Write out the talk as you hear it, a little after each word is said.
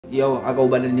Yo, I go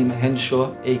by the name of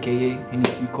Henshaw, aka Henny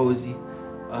Too Cozy.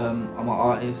 I'm an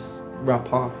artist,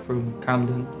 rapper from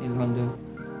Camden in London.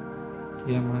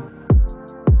 Yeah, man.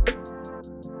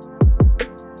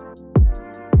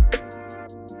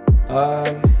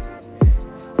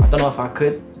 I don't know if I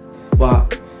could,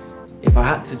 but if I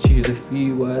had to choose a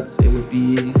few words, it would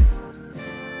be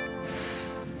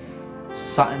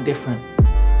something different.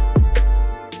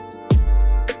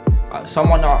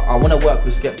 Someone I want to work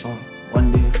with Skepta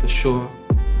one day for sure.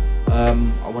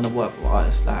 I want to work with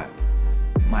artists like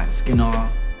Mike Skinner,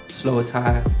 Slow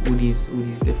Tie, all these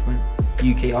different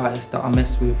UK artists that I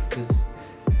mess with, because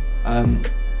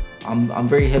I'm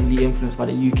very heavily influenced by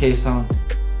the UK sound.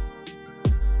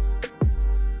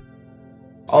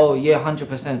 Oh yeah,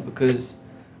 100%, because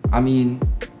I mean,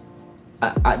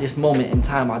 at this moment in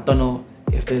time, I don't know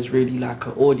if there's really like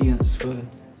an audience for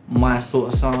my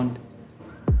sort of sound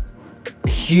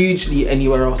hugely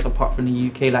anywhere else apart from the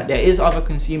UK. Like, there is other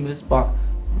consumers, but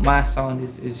my sound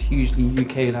is hugely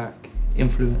UK like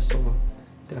influenced, so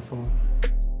therefore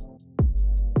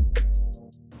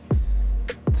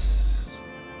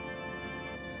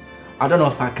I don't know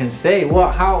if I can say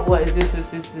what is this?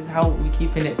 Is this how we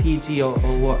keeping it PG or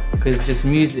what? Because just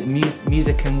music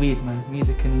and weed, man.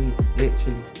 Music and weed,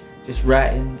 literally. Just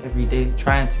writing every day,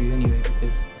 trying to anyway,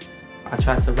 because I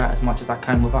try to write as much as I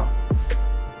can without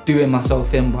doing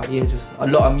myself in, but yeah, just a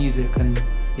lot of music and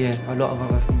yeah, a lot of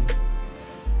other things.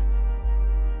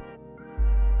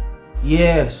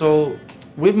 Yeah, so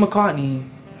with McCartney,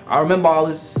 I remember I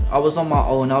was on my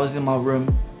own, I was in my room,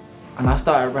 and I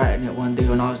started writing it one day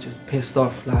and I was just pissed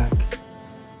off. Like,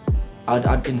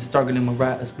 I'd been struggling with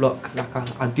writer's block,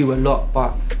 like I do a lot,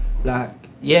 but like,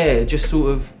 yeah, just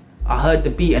sort of, I heard the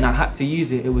beat and I had to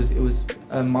use it. It was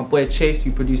my boy Chase,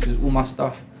 who produces all my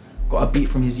stuff, got a beat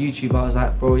from his YouTube. I was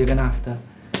like, bro, you're gonna have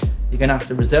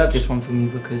to reserve this one for me,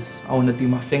 because I want to do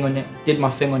my thing on it. Did my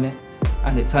thing on it,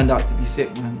 and it turned out to be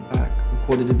sick, man. Like,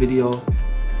 recorded a video,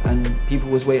 and people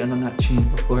was waiting on that tune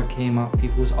before it came out.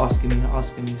 People was asking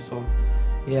me. So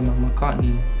yeah, man,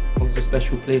 McCartney holds a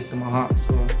special place in my heart.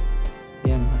 So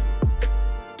yeah, man.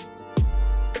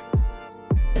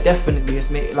 Definitely, it's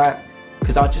made like,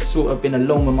 because I've just sort of been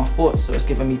alone with my thoughts, so it's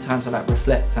given me time to like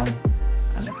reflect and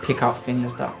pick out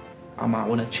things that I might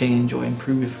want to change or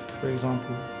improve, for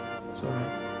example. So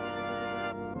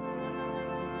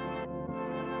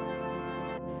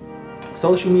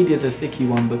social media is a sticky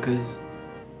one, because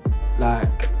like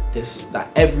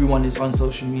everyone is on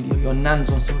social media. Your nan's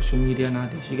on social media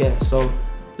nowadays, you get it? So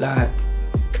like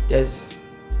there's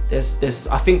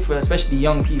I think for especially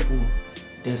young people,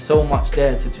 there's so much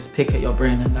there to just pick at your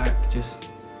brain and like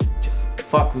just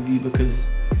fuck with you,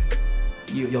 because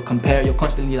you're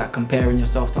constantly like comparing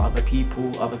yourself to other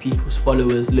people's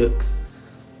followers, looks,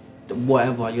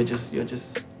 whatever. You're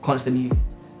just constantly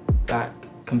like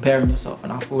comparing yourself,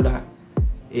 and I feel like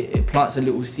it plants a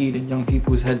little seed in young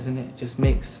people's heads, and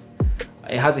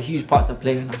it has a huge part to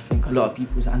play in, I think, a lot of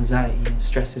people's anxiety and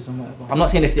stresses and whatever. I'm not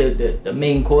saying it's the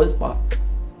main cause, but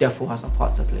therefore has a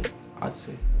part to play, I'd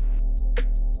say.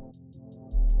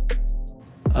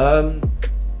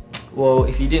 Well,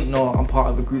 if you didn't know, I'm part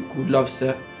of a group called Love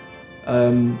Set,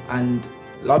 and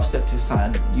Love Set is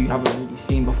something you haven't really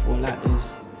seen before like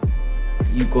this.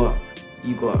 You got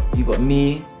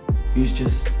me, who's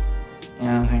just, you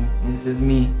know what I'm saying, it's just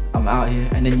me, I'm out here,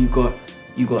 and then you got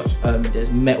there's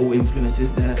metal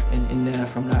influences there in there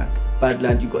from like Bad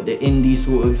Lad. You got the indie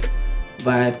sort of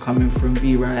vibe coming from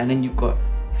V-Right, and then you got,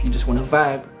 if you just want to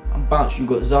vibe and bounce, you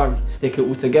got Zari. Stick it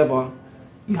all together,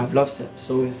 you have Love Set.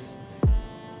 So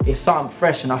it's something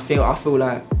fresh, and I feel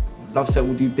like Love Set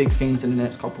will do big things in the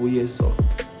next couple of years. So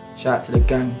shout out to the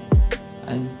gang,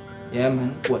 and yeah,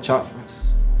 man, watch out for us.